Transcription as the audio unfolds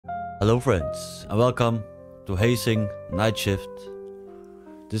Hello friends, and welcome to Hazing Nightshift.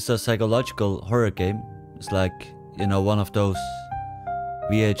 This is a psychological horror game. It's like, you know, one of those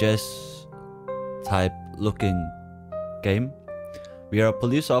VHS type looking game. We are a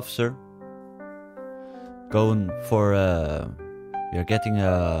police officer going for we are getting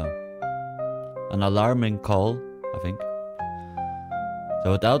an alarming call, I think.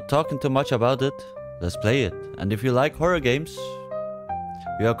 So without talking too much about it, let's play it. And if you like horror games,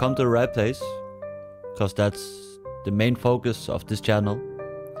 you have come to the right place, because that's the main focus of this channel.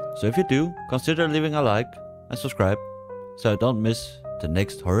 So if you do, consider leaving a like and subscribe, so I don't miss the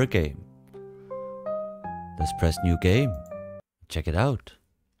next horror game. Let's press new game. Check it out.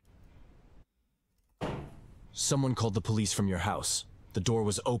 Someone called the police from your house. The door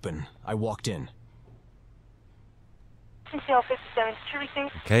was open. I walked in.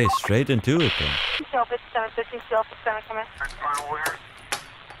 Okay, straight into it then.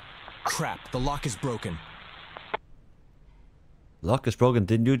 Crap, the lock is broken. Lock is broken.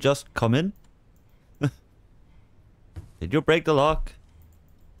 Didn't you just come in? Did you break the lock,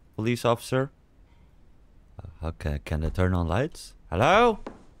 police officer? Okay, can I turn on lights? Hello?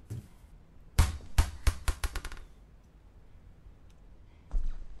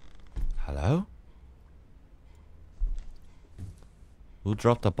 Hello? Who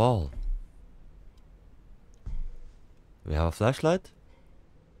dropped the ball? We have a flashlight?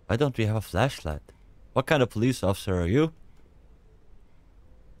 Why don't we have a flashlight? What kind of police officer are you?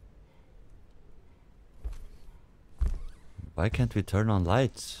 Why can't we turn on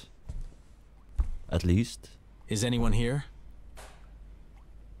lights? At least. Is anyone here?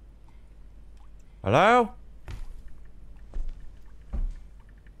 Hello?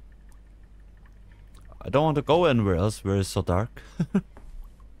 I don't want to go anywhere else where it's so dark.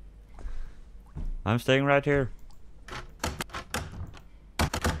 I'm staying right here.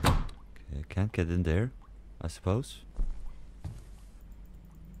 Okay, I can't get in there, I suppose.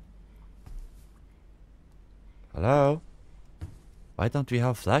 Hello? Why don't we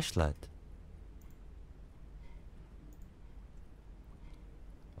have a flashlight?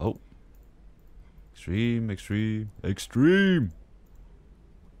 Oh. Extreme, extreme, extreme!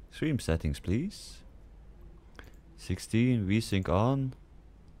 Extreme settings, please. 16, VSync on.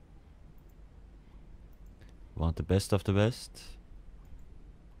 Want the best of the best.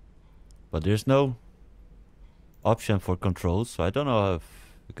 But there's no option for controls, so I don't know if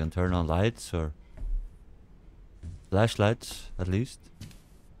we can turn on lights or flashlights, at least.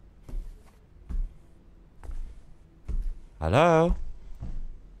 Hello?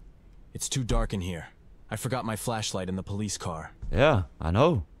 It's too dark in here. I forgot my flashlight in the police car. Yeah, I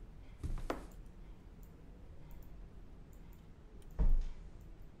know.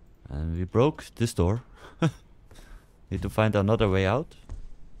 And we broke this door. Need to find another way out.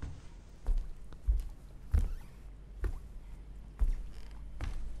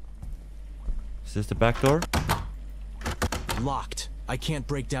 Is this the back door? Locked. I can't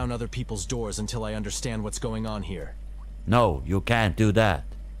break down other people's doors until I understand what's going on here. No, you can't do that.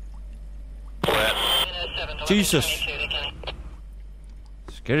 Jesus!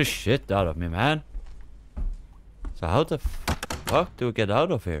 Scare the shit out of me, man. So how the fuck do we get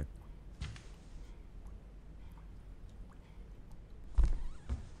out of here?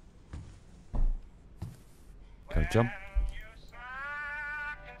 Can I jump?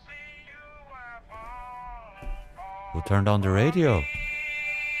 Who turned on the radio?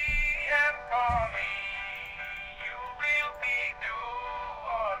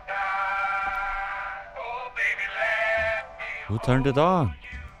 Who turned it on?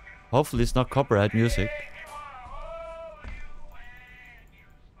 Hopefully it's not copyright music.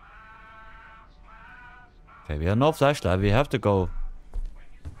 Okay, we have no flashlight. We have to go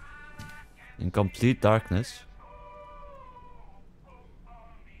in complete darkness.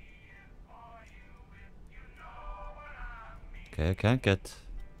 Okay, I can't get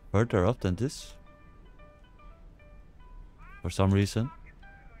further up than this. For some reason.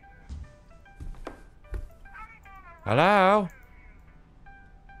 Hello?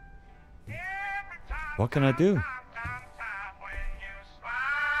 What can I do?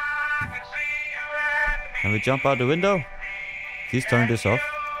 Can we jump out the window? Please turn this off.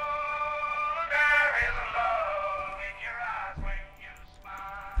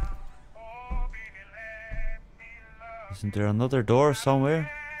 Isn't there another door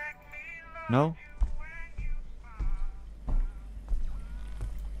somewhere? No?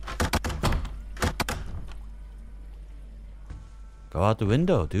 Go out the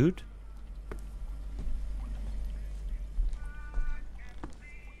window, dude.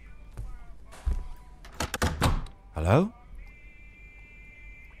 Hello?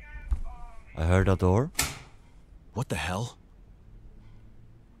 I heard a door. What the hell?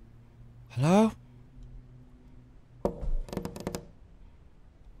 Hello?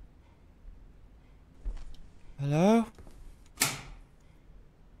 Hello?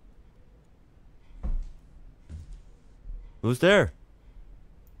 Who's there?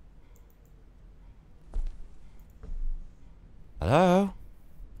 Hello?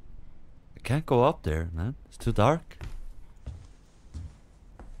 I can't go up there, man. It's too dark.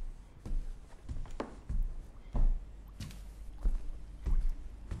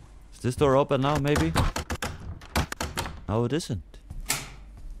 Is this door open now, maybe? No, it isn't.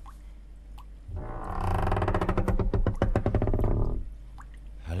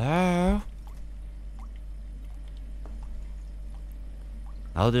 Hello?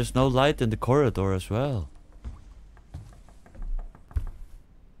 Now there's no light in the corridor as well.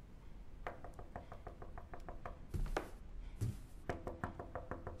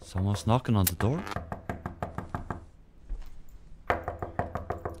 Someone's knocking on the door.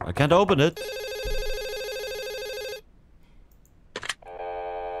 I can't open it.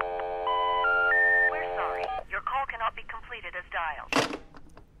 We're sorry. Your call cannot be completed as dialed.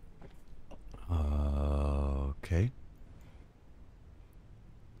 Okay.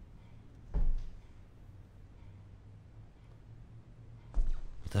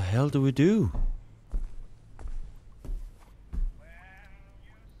 What the hell do we do?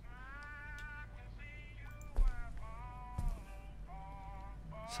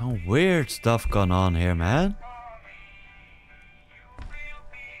 Some weird stuff going on here, man.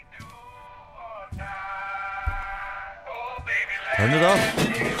 Turn it off.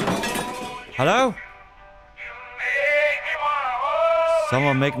 Hello?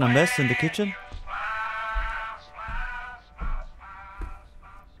 Someone making a mess in the kitchen?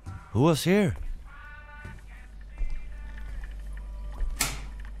 Who was here?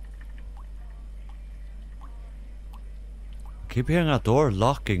 I keep hearing a door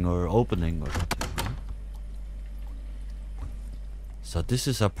locking or opening or something. So this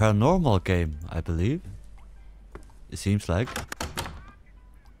is a paranormal game, I believe. It seems like.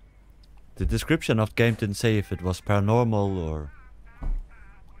 The description of the game didn't say if it was paranormal or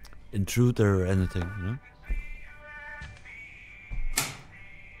intruder or anything, you know?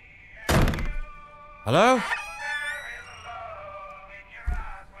 Hello?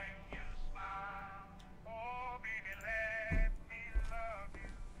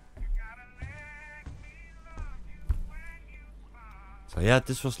 So yeah,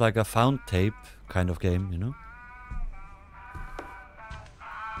 this was like a found tape kind of game, you know?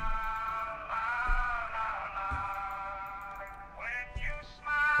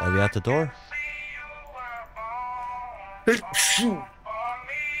 Are we at the door?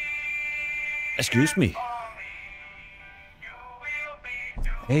 Excuse me.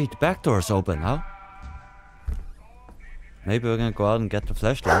 Hey, the back door's open now. Maybe we're gonna go out and get the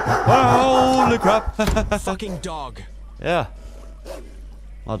flashlight. Oh, holy crap! Fucking dog. Yeah.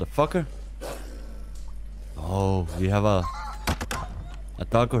 Motherfucker. Oh, we have a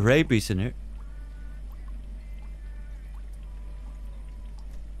dog with rabies in here.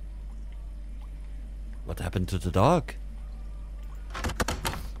 What happened to the dog?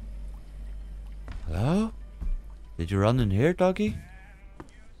 Hello? Did you run in here, doggy?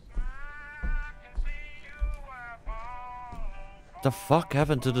 What the fuck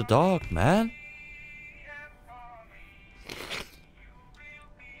happened to the dog, man?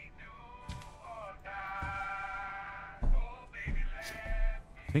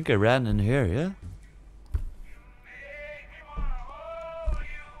 I think I ran in here, yeah?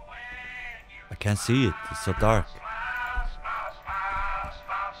 I can't see it, it's so dark.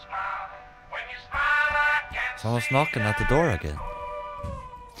 Someone's knocking at the door again.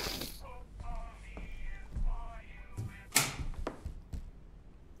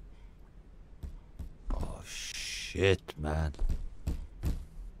 Oh shit, man.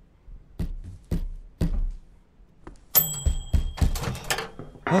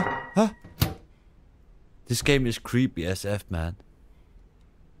 Huh? This game is creepy as F, man.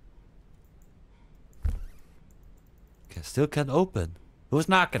 Still can't open. Who's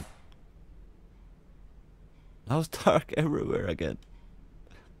knocking? Now it's dark everywhere again.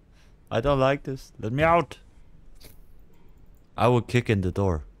 I don't like this. Let me out. I will kick in the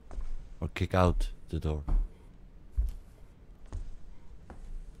door. Or kick out the door.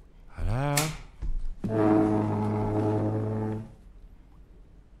 Hello?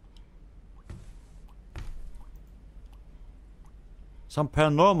 Some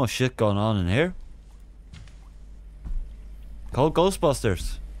paranormal shit going on in here. Call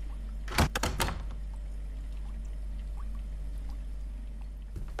Ghostbusters.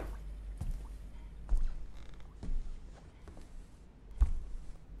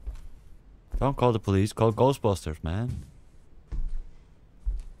 Don't call the police, call Ghostbusters, man.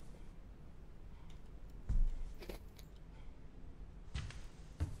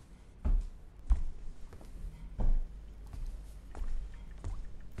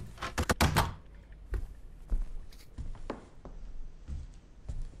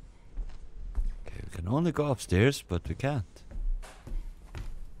 Okay, we can only go upstairs, but we can't.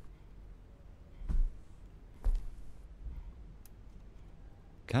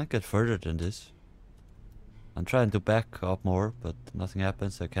 Can't get further than this. I'm trying to back up more, but nothing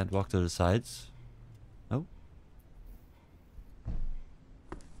happens. I can't walk to the sides. No.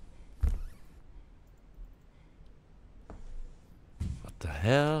 What the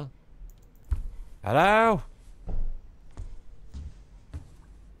hell? Hello?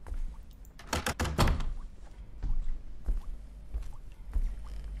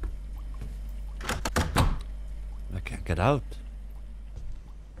 I can't get out.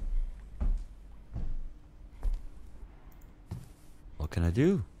 What can I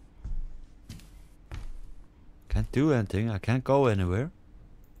do? Can't do anything. I can't go anywhere.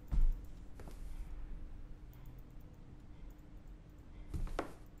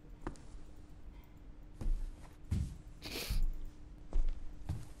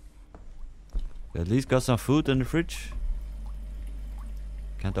 We at least got some food in the fridge.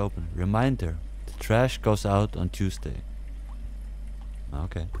 Can't open. Reminder. The trash goes out on Tuesday.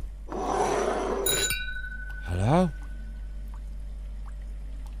 Okay. Hello?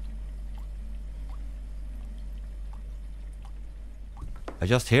 I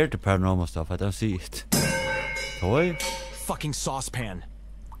just hear the paranormal stuff, I don't see it. Toy? Fucking saucepan.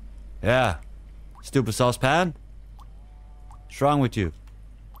 Yeah. Stupid saucepan? What's wrong with you?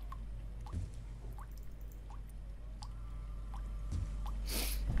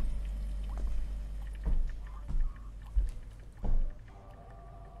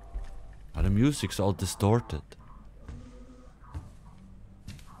 Oh, the music's all distorted.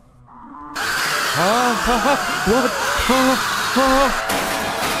 What?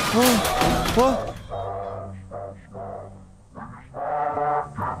 What?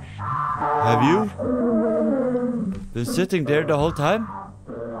 Have you been sitting there the whole time?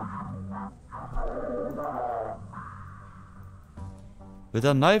 With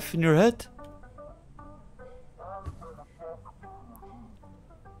a knife in your head?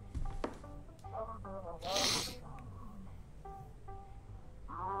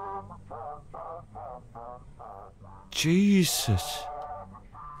 Jesus.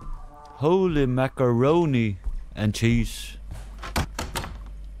 Holy macaroni and cheese.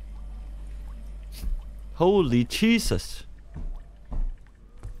 Holy Jesus.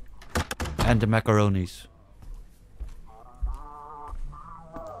 And the macaronis.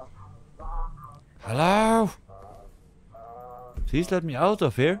 Hello? Please let me out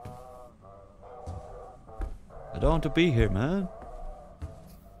of here. I don't want to be here, man.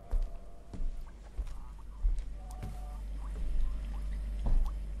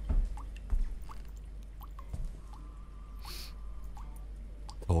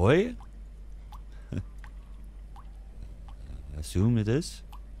 Toy? Assume it is.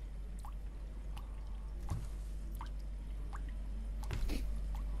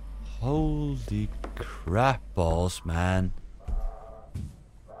 Holy crap balls, man.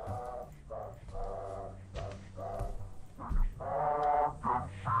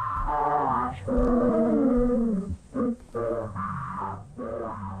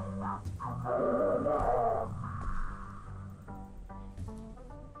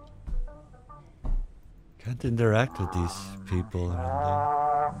 Can't interact with these people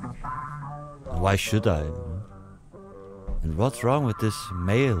or anything. Why should I? And what's wrong with this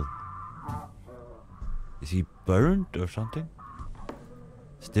male? Is he burned or something?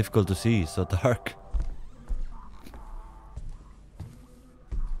 It's difficult to see, it's so dark.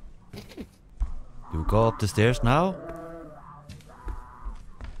 Do we go up the stairs now?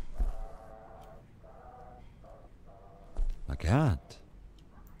 I can't.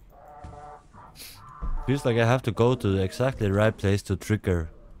 Feels like I have to go to exactly the right place to trigger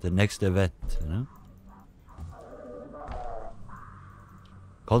the next event, you know?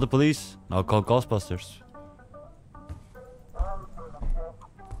 Call the police. No, call Ghostbusters.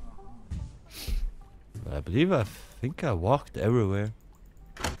 But I believe I think I walked everywhere.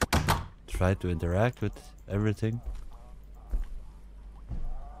 Tried to interact with everything.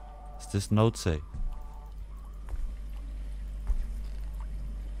 What's this note say?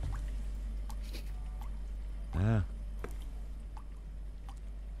 Yeah.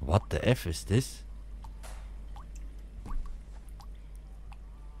 What the F is this? Is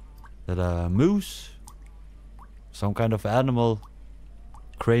that a moose? Some kind of animal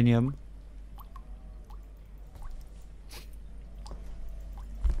cranium?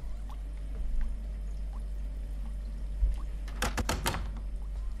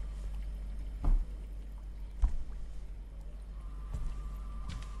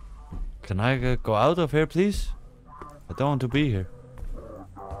 Can I go out of here, please? I don't want to be here.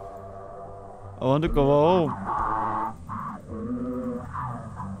 I want to go home.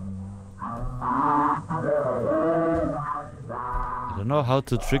 I don't know how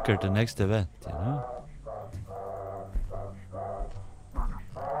to trigger the next event, you know?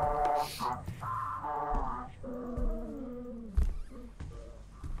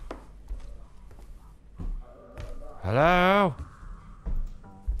 Hello?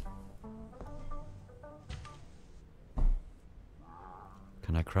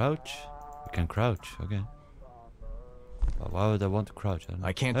 Can I crouch? I can crouch, okay. But why would I want to crouch?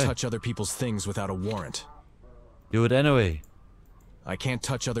 I can't touch other people's things without a warrant. Do it anyway. I can't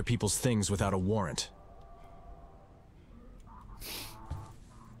touch other people's things without a warrant.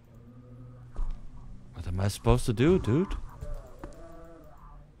 What am I supposed to do, dude?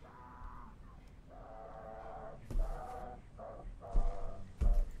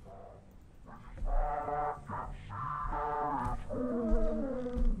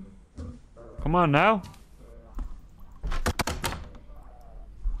 Come on now.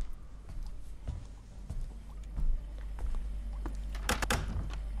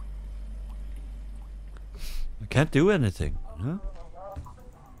 I can't do anything, huh?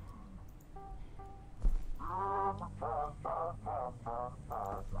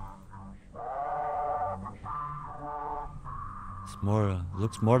 It's more,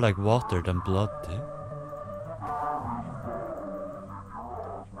 looks more like water than blood, eh?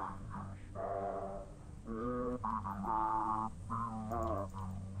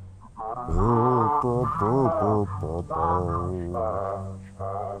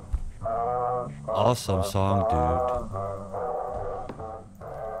 Awesome song, dude.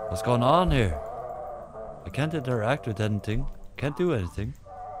 What's going on here? I can't interact with anything. Can't do anything.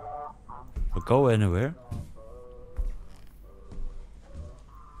 Or go anywhere.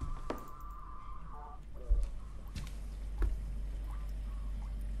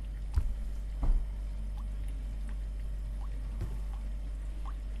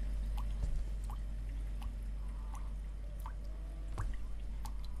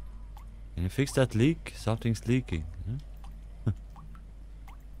 Can you fix that leak? Something's leaking. Huh?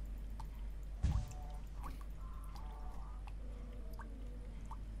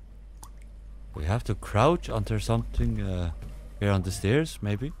 We have to crouch under something here on the stairs,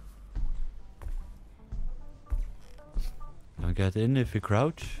 maybe? Can I get in if we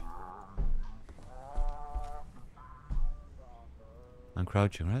crouch? I'm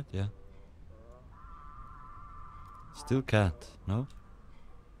crouching, right? Yeah. Still can't, no?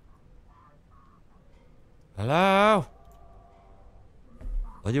 Hello?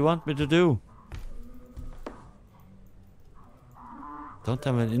 What do you want me to do? Don't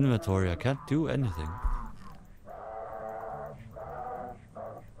have an inventory, I can't do anything.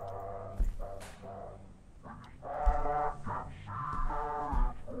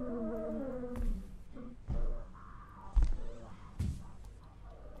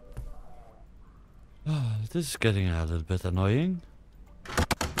 This is getting a little bit annoying.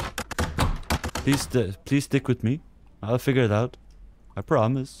 Please stick with me. I'll figure it out. I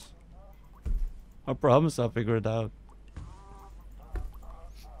promise. I promise I'll figure it out.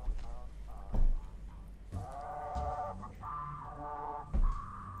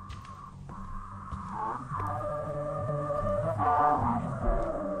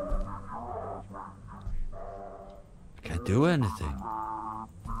 I can't do anything.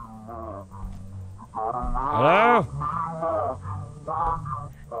 Hello?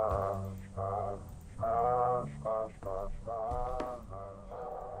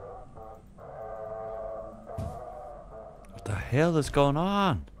 What the hell is going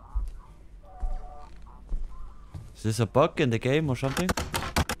on? Is this a bug in the game or something?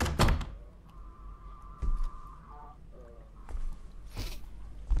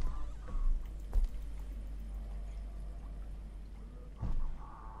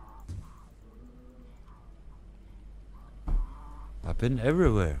 I've been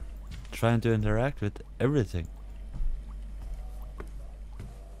everywhere, trying to interact with everything.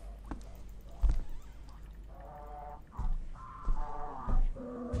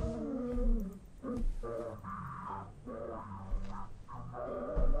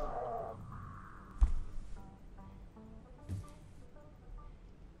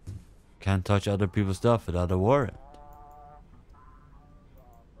 Can't touch other people's stuff without a warrant.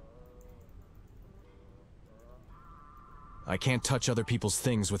 I can't touch other people's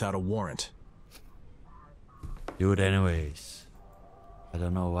things without a warrant. Do it anyways. I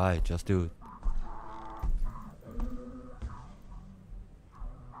don't know why, just do it.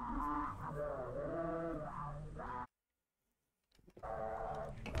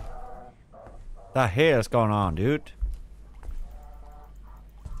 The hell is going on, dude?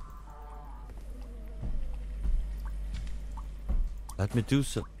 Let me do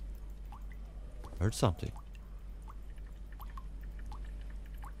so. Heard something.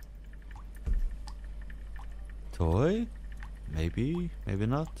 Toy? Maybe, maybe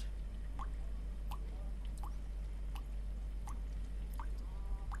not.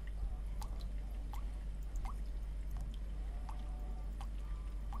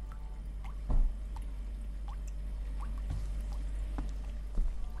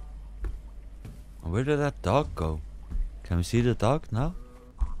 Where did that dog go? Can we see the dog now?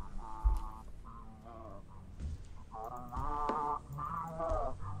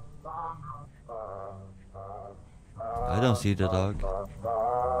 I don't see the dog.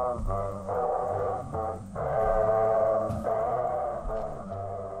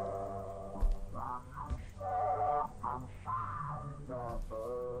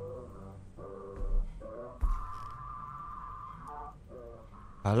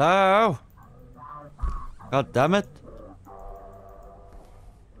 Hello? God damn it.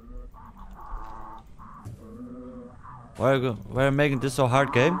 Why are you making this so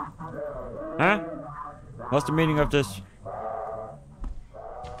hard, game? Huh? What's the meaning of this?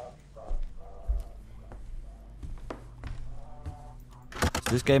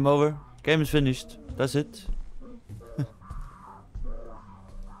 Is this game over? Game is finished. That's it. You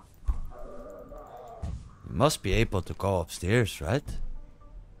must be able to go upstairs, right?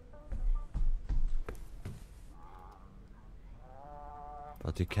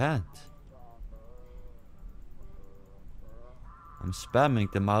 But you can't. I'm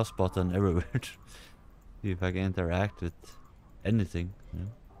spamming the mouse button everywhere to see if I can interact with anything. You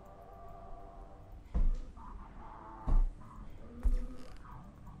know?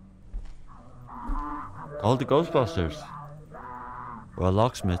 Call the Ghostbusters. Or a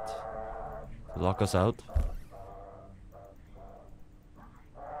locksmith to lock us out.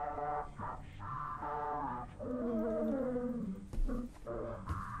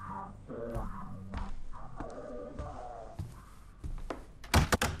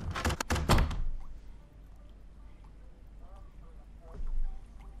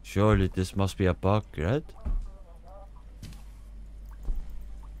 Surely this must be a bug, right?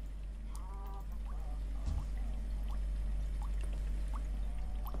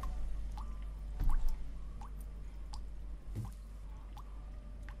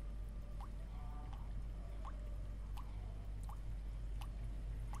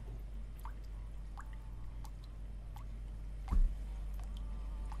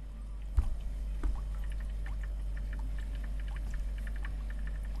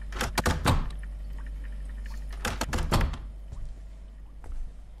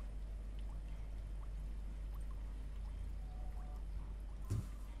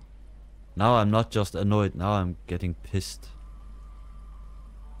 Now I'm not just annoyed, now I'm getting pissed.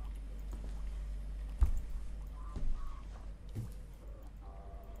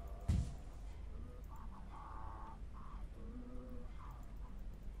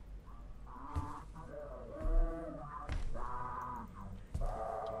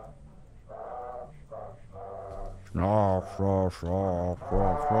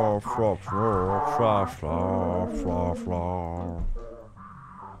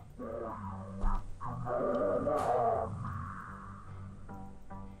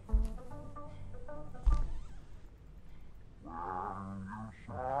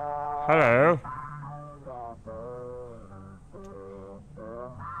 Hello.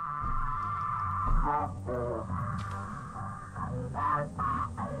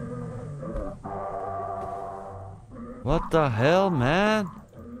 What the hell, man?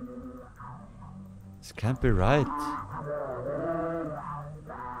 This can't be right.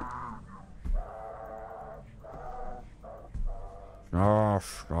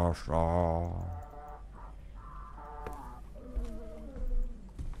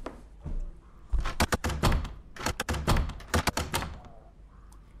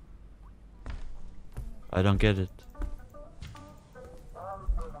 I don't get it.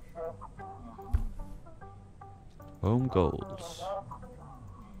 Home goals.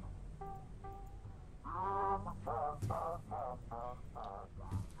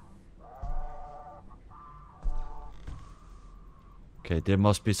 Okay, there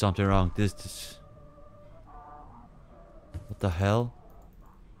must be something wrong. This. What the hell?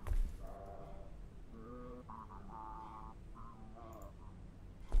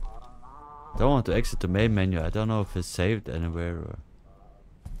 I don't want to exit the main menu. I don't know if it's saved anywhere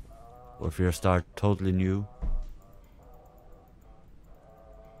or if you start totally new.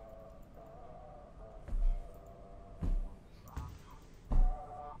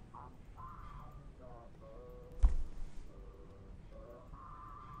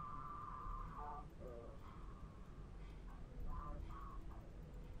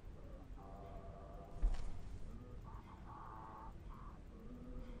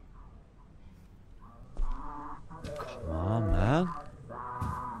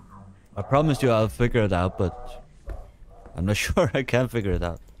 promise you I'll figure it out, but I'm not sure I can figure it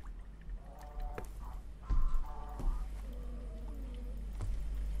out.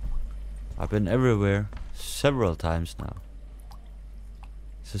 I've been everywhere several times now.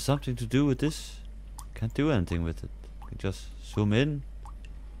 Is there something to do with this? Can't do anything with it. You just zoom in,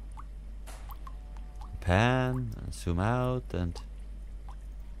 pan, and zoom out, and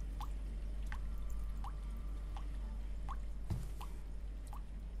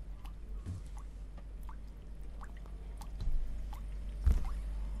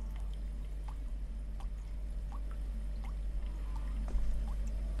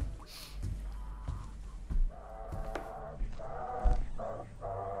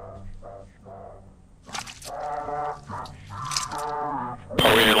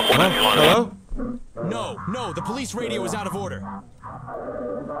hello? No, the police radio is out of order.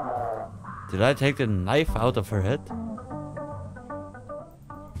 Did I take the knife out of her head?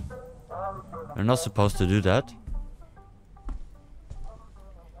 You're not supposed to do that.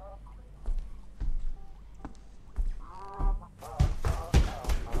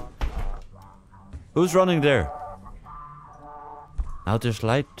 Who's running there? Now there's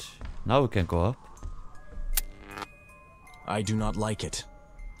light. Now we can go up. I do not like it.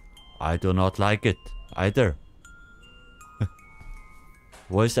 I do not like it either.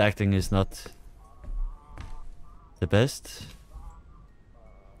 Voice acting is not the best.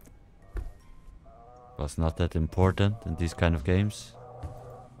 Was not that important in these kind of games.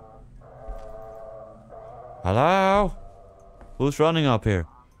 Hello? Who's running up here?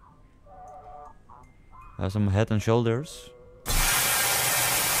 Has some head and shoulders.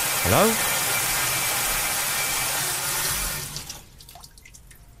 Hello?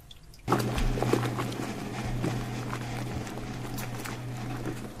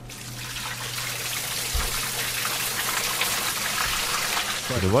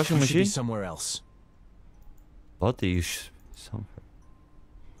 The washing You should be machine? somewhere else. Body is somewhere.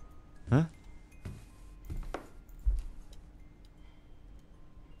 Huh?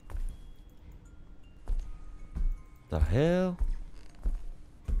 The hell?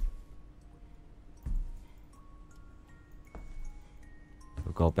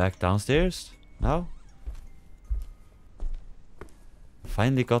 We'll go back downstairs now.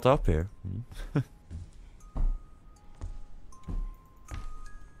 Finally got up here.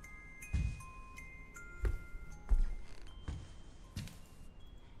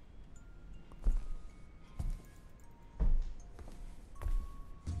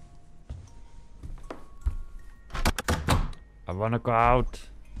 I wanna go out.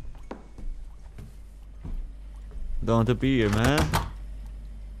 Don't want to be here, man.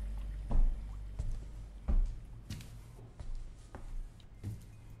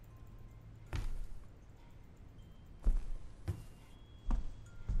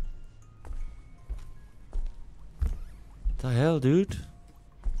 The hell, dude?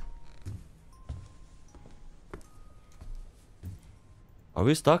 Are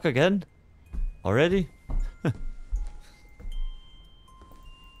we stuck again? Already?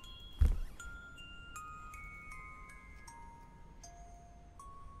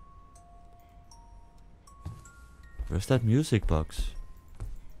 Where's that music box?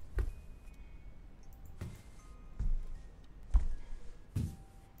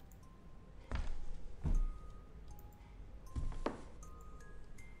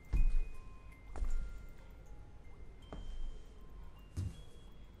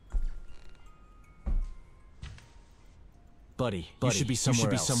 Buddy, you should be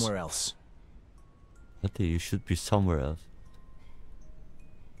somewhere else. Buddy, you should be somewhere else.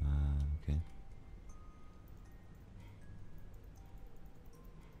 Okay.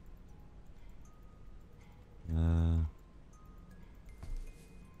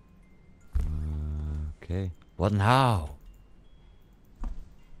 Okay. What now?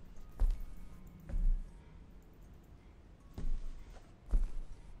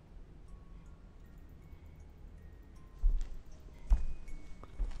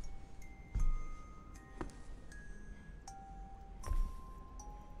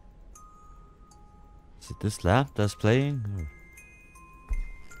 Is it this lamp that's playing? Or?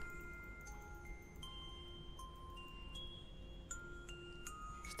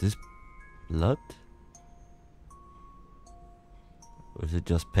 Is this blood? Or is it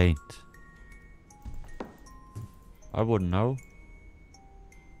just paint? I wouldn't know.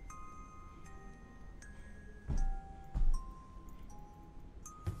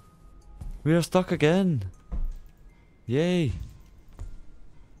 We are stuck again. Yay.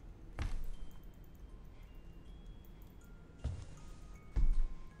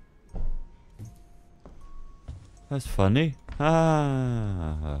 That's funny.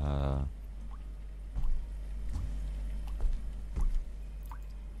 Ah.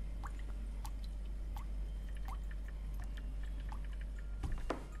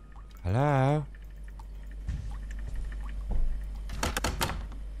 Hello?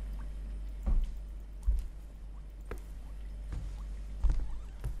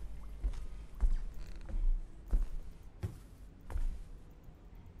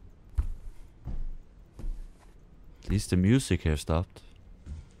 At least the music here stopped.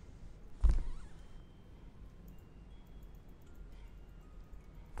 What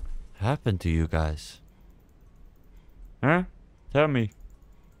happened to you guys? Huh? Tell me.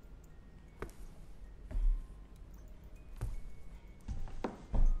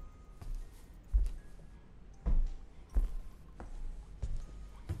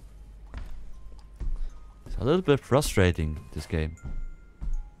 It's a little bit frustrating, this game.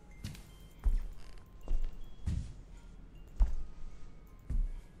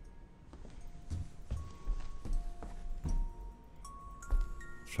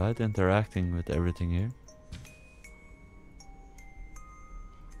 Tried interacting with everything here.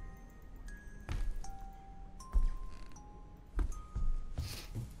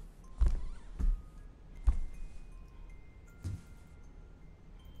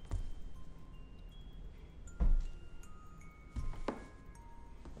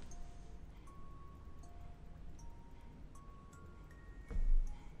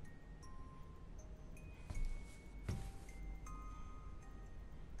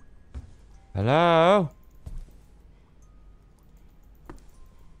 Hello?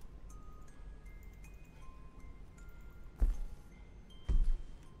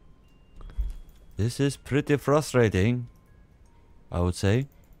 This is pretty frustrating, I would say.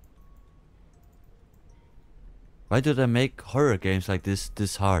 Why do they make horror games like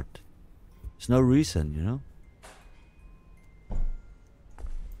this hard? There's no reason, you know?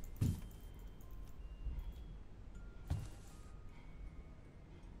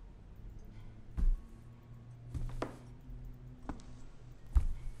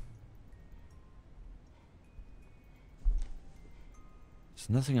 There's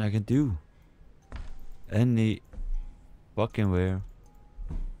nothing I can do. Any fucking where.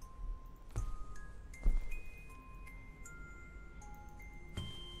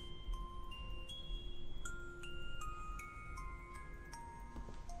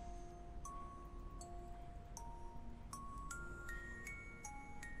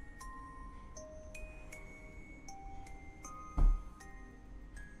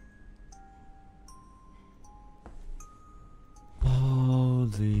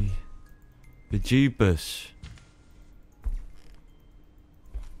 Holy bejeebus.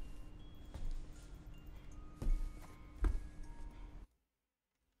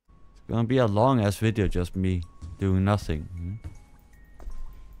 It's gonna be a long ass video, just me doing nothing.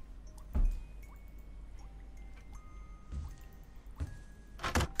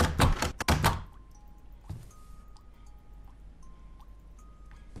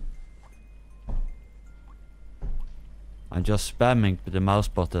 I'm just spamming the mouse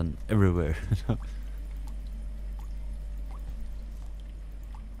button everywhere.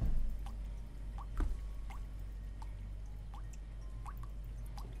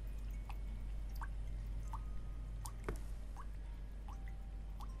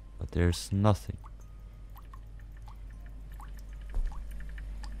 But there's nothing.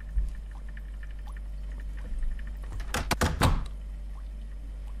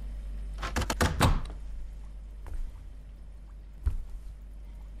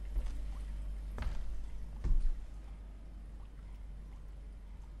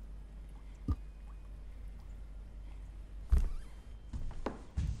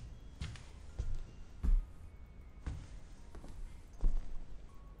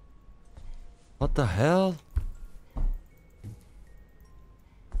 What the hell?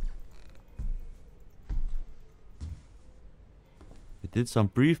 We did some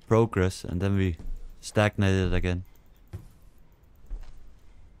brief progress and then we stagnated again.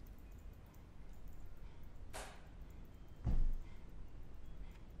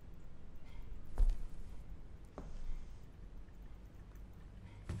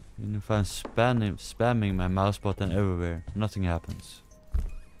 Even if I'm spamming my mouse button everywhere, nothing happens.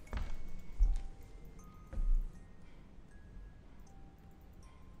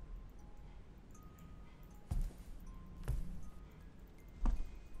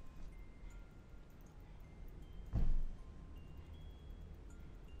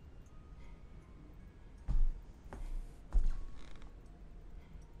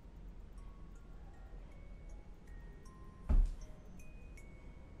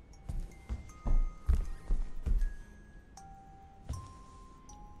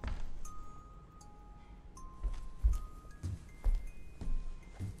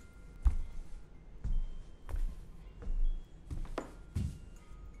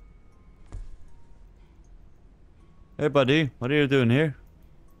 Hey buddy, what are you doing here?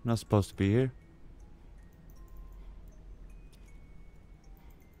 Not supposed to be here.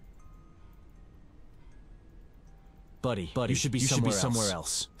 Buddy, you should be somewhere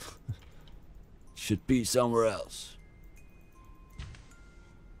else. Should be somewhere else.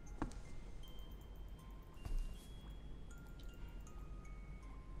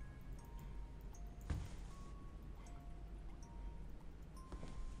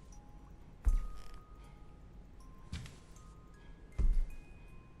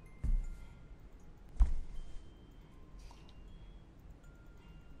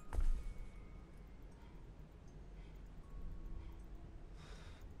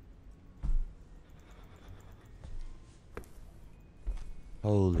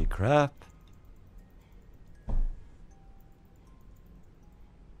 Holy crap.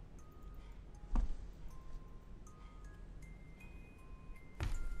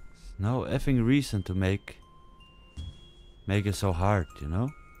 There's no effing reason to make it so hard, you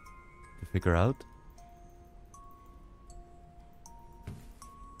know? To figure out.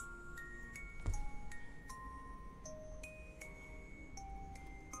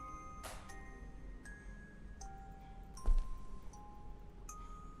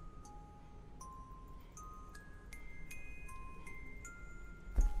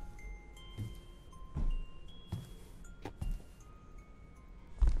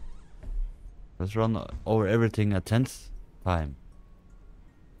 Let's run over everything a 10th time.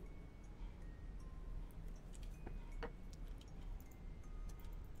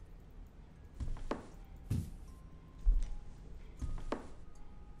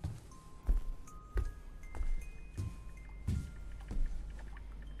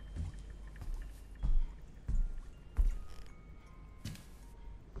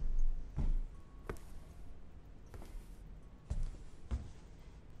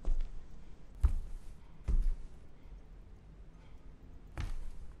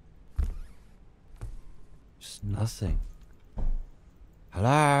 Just nothing.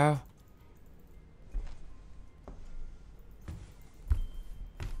 Hello?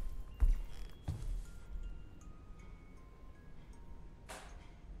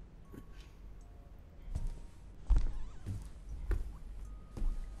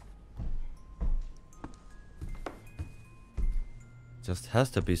 Just has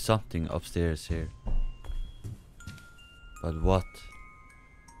to be something upstairs here. But what?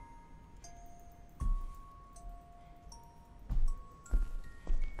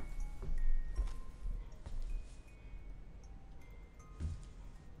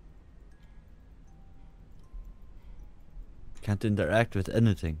 Can't interact with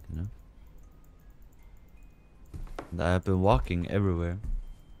anything, you know? And I have been walking everywhere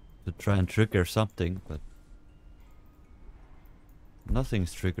to try and trigger something, but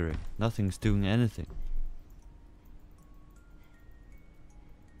nothing's triggering. Nothing's doing anything.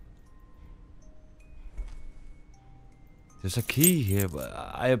 There's a key here, but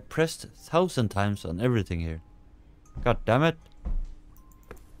I have pressed 1,000 times on everything here. God damn it.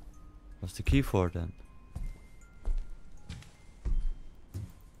 What's the key for then?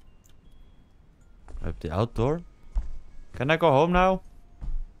 I have the outdoor. Can I go home now?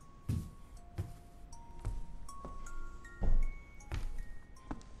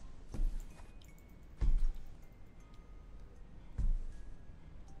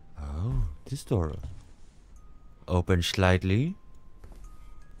 Oh, this door. Open slightly.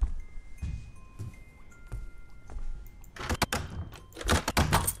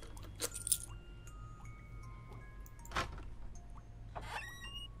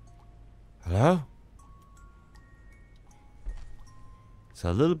 Hello?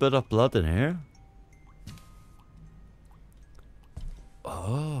 There's a little bit of blood in here.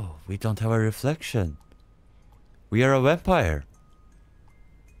 Oh, we don't have a reflection. We are a vampire.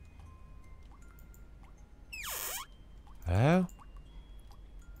 Hello?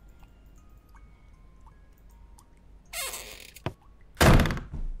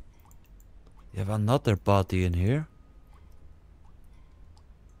 You have another body in here.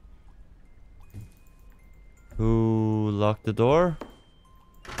 Who locked the door?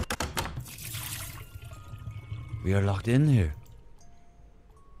 We are locked in here.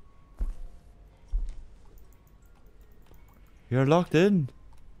 We are locked in.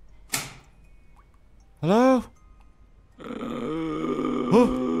 Hello? Oh,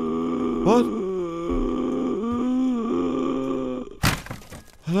 what?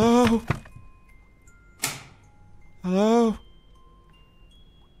 Hello? Hello?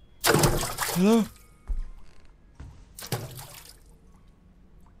 Hello?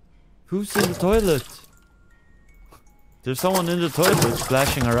 Who's in the toilet? There's someone in the toilet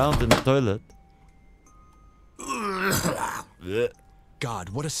splashing around in the toilet. God,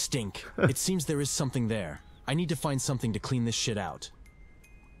 what a stink. It seems there is something there. I need to find something to clean this shit out.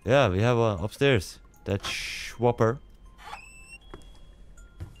 Yeah, we have one upstairs. That schwapper.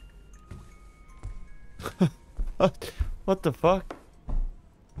 What the fuck?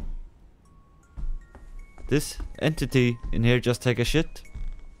 This entity in here just take a shit.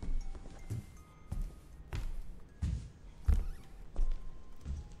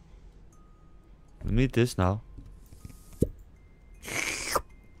 We need this now.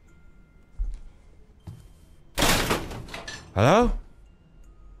 Hello?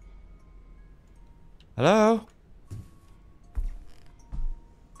 Hello?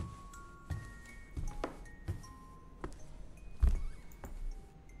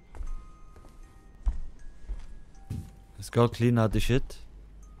 Let's go clean out the shit.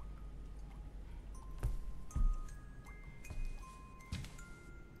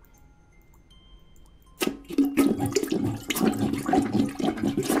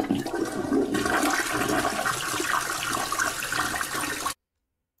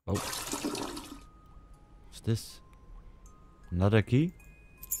 Oh. What's this? Another key?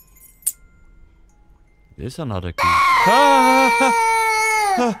 There's another key. Ah!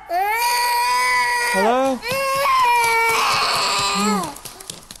 Ah! Hello?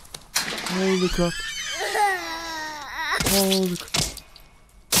 Holy crap. Holy crap.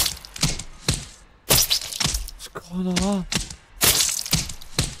 What's going on?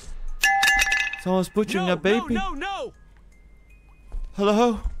 Someone's butchering a baby. No!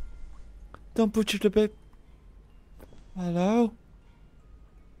 Hello? Don't butcher the baby. Hello?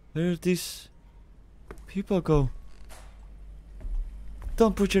 Where did these people go?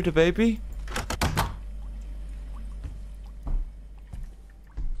 Don't butcher the baby.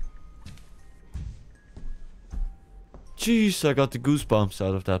 Jeez, I got the goosebumps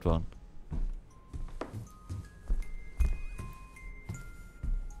out of that one.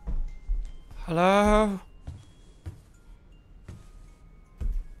 Hello?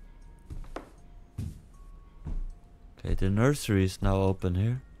 Okay, the nursery is now open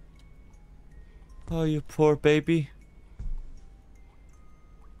here. Oh, you poor baby.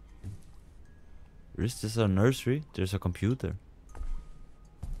 Is this a nursery? There's a computer.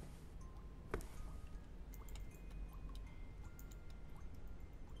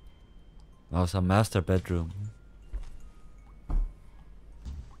 Oh, it's a master bedroom.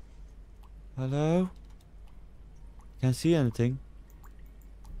 Hello? Can't see anything.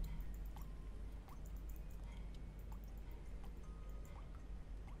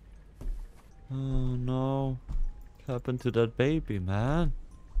 Oh no. What happened to that baby, man?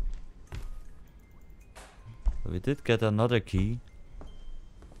 We did get another key.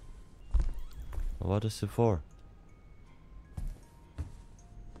 What is it for?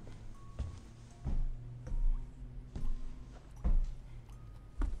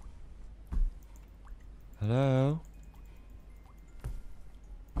 Hello?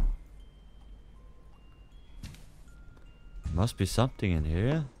 Must be something in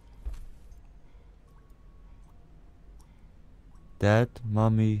here. Dad,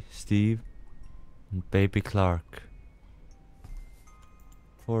 Mommy, Steve, and baby Clark.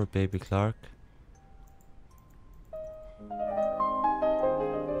 Poor baby Clark.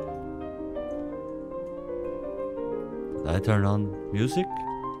 Did I turn on music?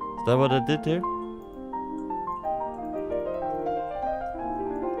 Is that what I did there?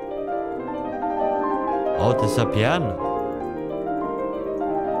 Oh, there's a piano.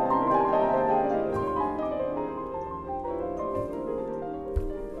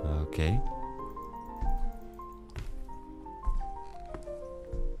 Okay.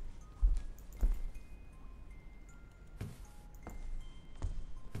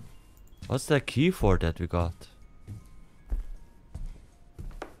 What's that key for that we got?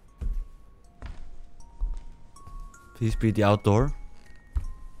 Please be the outdoor.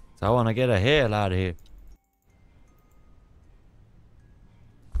 So I wanna get the hell out of here.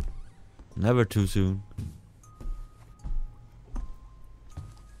 Never too soon.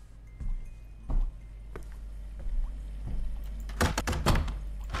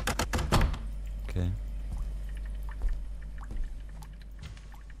 Okay.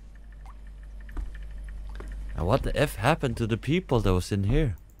 Now what the F happened to the people that was in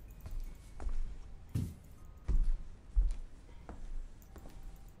here?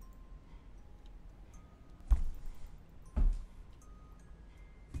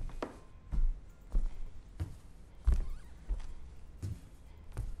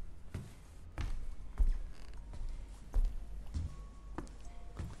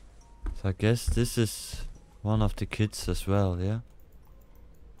 So I guess this is one of the kids as well, yeah?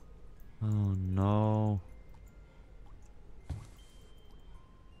 Oh no.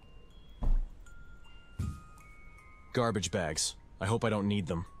 Garbage bags. I hope I don't need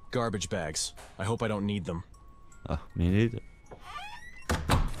them. Garbage bags. I hope I don't need them. Oh, me neither.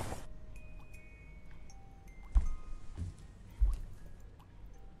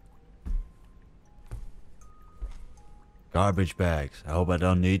 Garbage bags. I hope I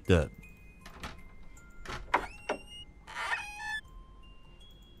don't need them.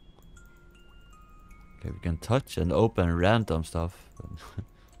 Okay, we can touch and open random stuff.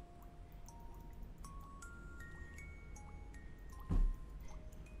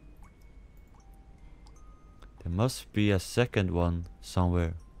 There must be a second one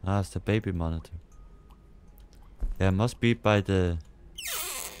somewhere. Ah, it's the baby monitor. Yeah, it must be by the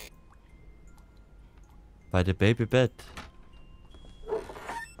baby bed.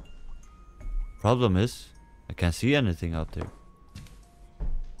 Problem is, I can't see anything out there.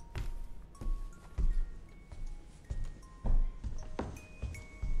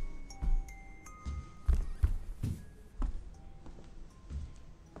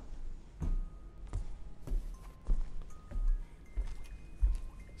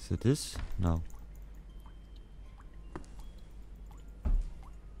 Is it this? No.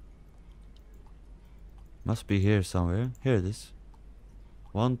 Must be here somewhere. Here it is.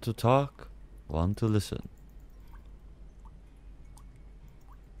 One to talk, one to listen.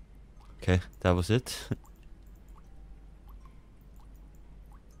 Okay, that was it.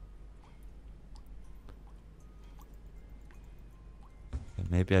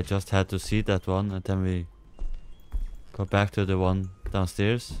 Maybe I just had to see that one and then we go back to the one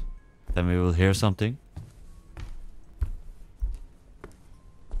downstairs. Then we will hear something.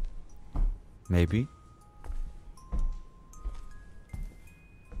 Maybe.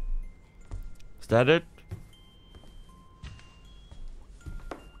 Is that it?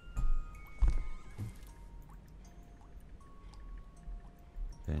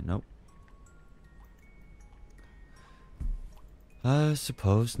 Okay, nope. I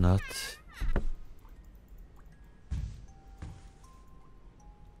suppose not.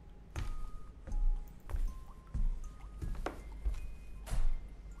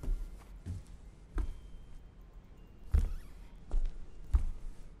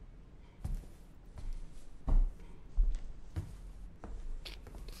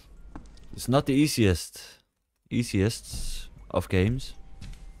 It's not the easiest of games,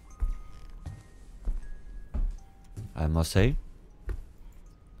 I must say.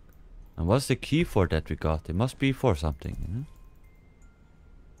 And what's the key for that we got? It must be for something, you know?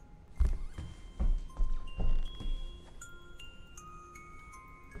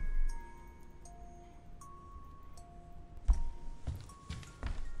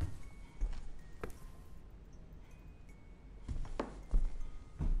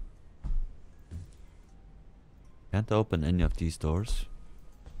 Can't open any of these doors.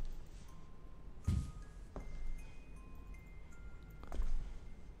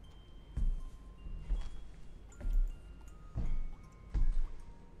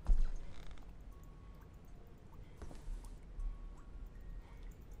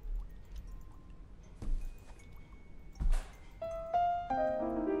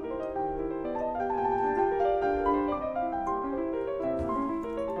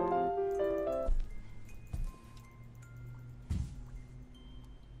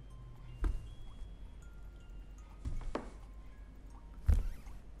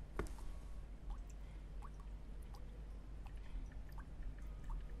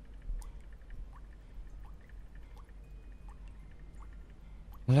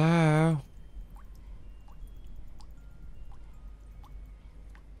 Hello?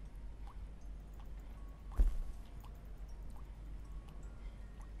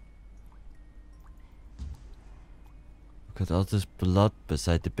 Look at all this blood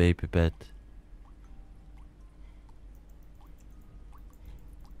beside the baby bed.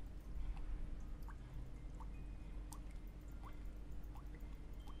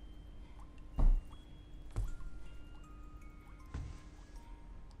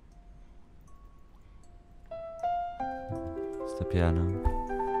 It's the piano.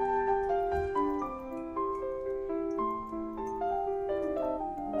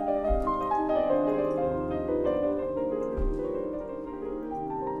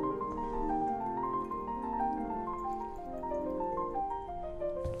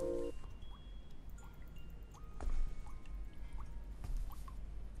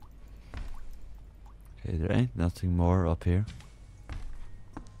 Okay, there ain't nothing more up here.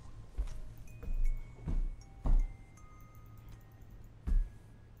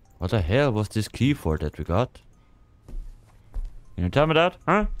 What the hell was this key for that we got? Can you tell me that?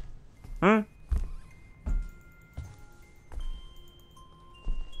 Huh? Huh?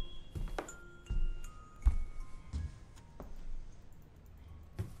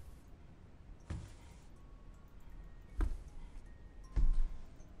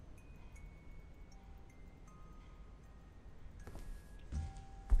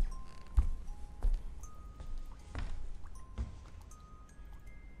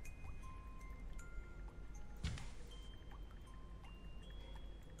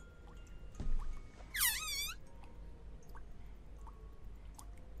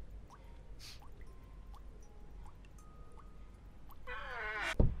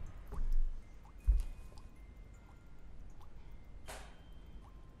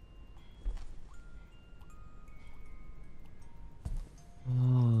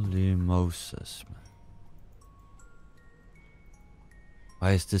 Moses, man.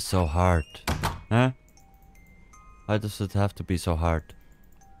 Why is this so hard? Huh? Why does it have to be so hard?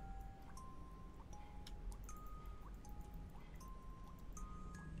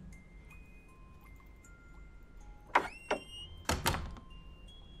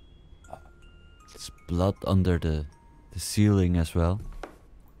 It's blood under the ceiling as well.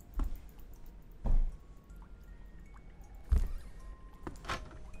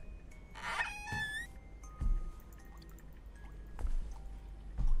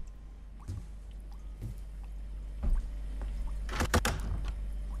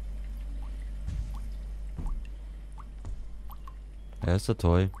 There's a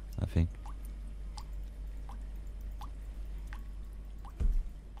toy, I think.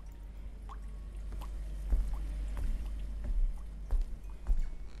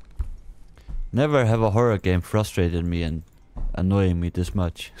 Never have a horror game frustrated me and annoying me this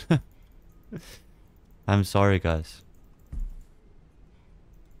much. I'm sorry, guys.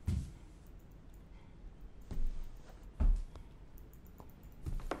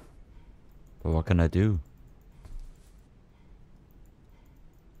 But what can I do?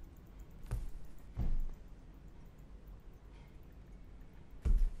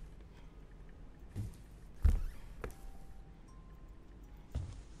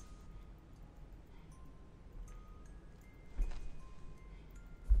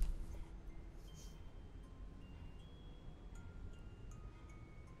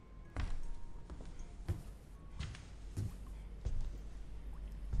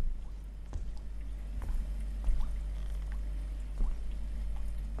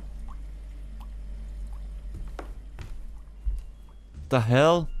 The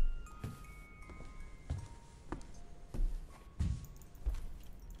hell?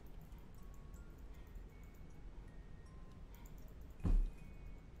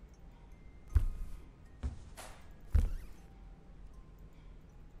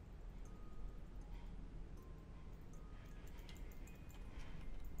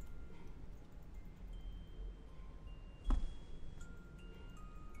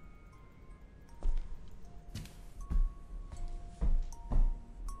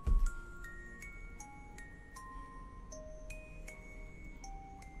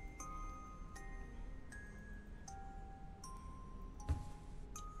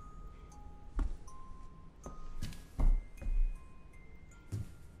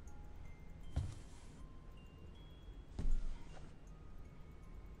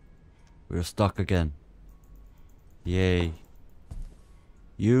 We're stuck again. Yay.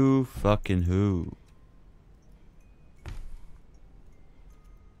 You fucking who?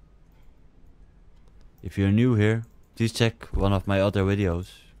 If you're new here, please check one of my other videos.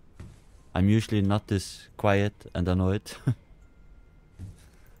 I'm usually not this quiet and annoyed.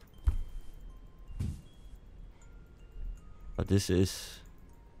 But this is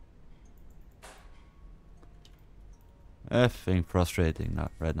effing frustrating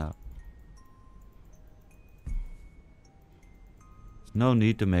right now. There's no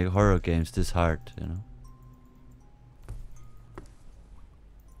need to make horror games this hard, you know.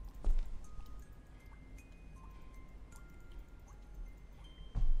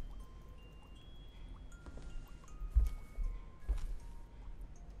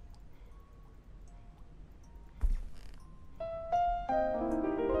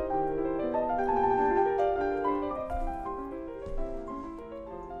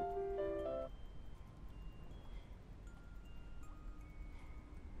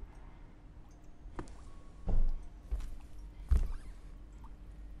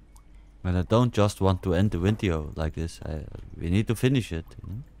 And I don't just want to end the video like this. We need to finish it, you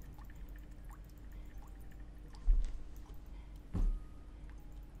know?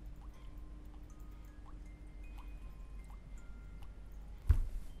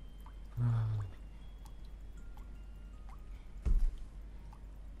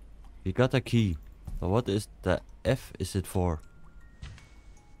 We got a key. But what is the F is it for?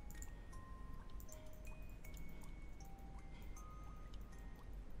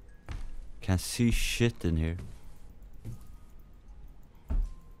 Can't see shit in here.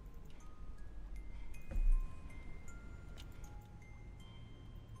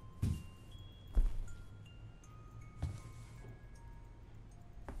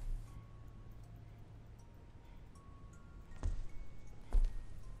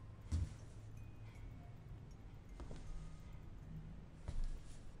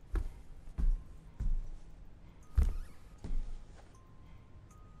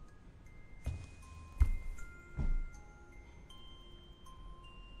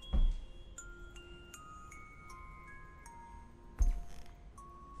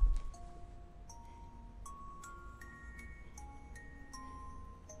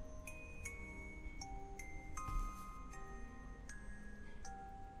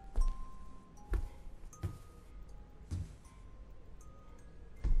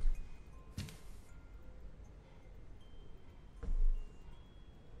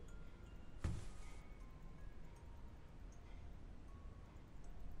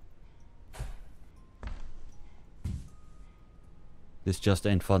 This just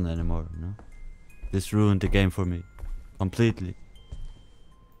ain't fun anymore, you know? This ruined the game for me. Completely.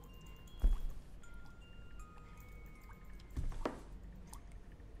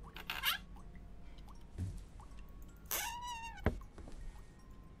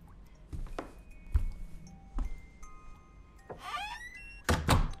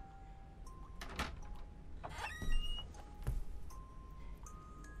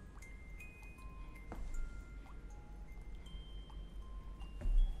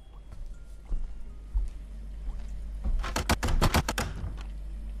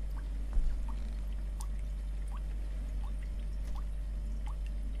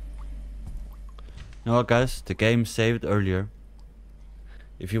 You know what, guys? The game saved earlier.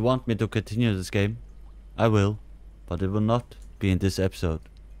 If you want me to continue this game, I will. But it will not be in this episode.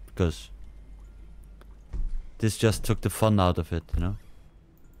 Because this just took the fun out of it, you know?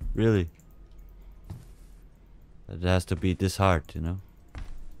 Really. It has to be this hard, you know?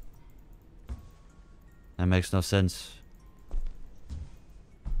 That makes no sense.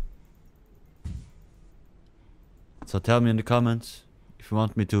 So tell me in the comments if you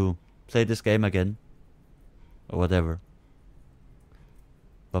want me to play this game again. Or whatever.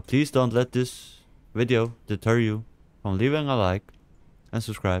 But please don't let this video deter you from leaving a like and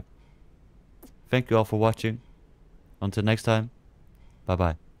subscribe. Thank you all for watching. Until next time, bye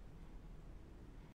bye.